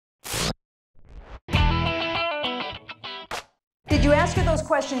Did you ask her those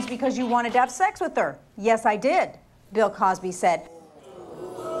questions because you wanted to have sex with her? Yes, I did, Bill Cosby said.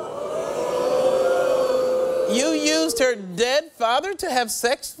 You used her dead father to have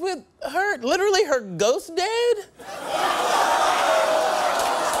sex with her? Literally her ghost dad?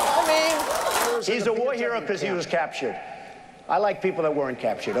 I mean... He's a war hero because he was captured. I like people that weren't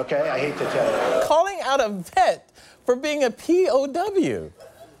captured, okay? I hate to tell you. Calling out a vet for being a POW.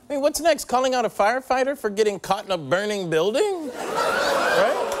 I mean, what's next? Calling out a firefighter for getting caught in a burning building?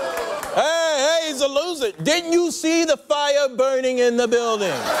 Right? Hey, he's a loser. Didn't you see the fire burning in the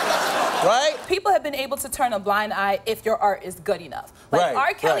building? Right? People have been able to turn a blind eye if your art is good enough. Like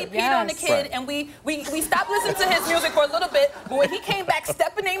R. Kelly peed on the kid, and we stopped listening to his music for a little bit, but when he came back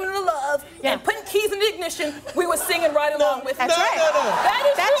stepping into the love and putting keys in the ignition, we were singing right along with him. That's right.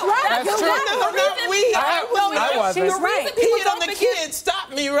 That is true. That's true. I wasn't. She's right. Peeing on the kid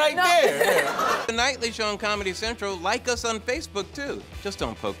stopped me right there. The Nightly Show on Comedy Central. Like us on Facebook, too. Just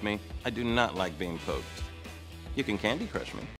don't poke me. I do not like being poked. You can Candy Crush me.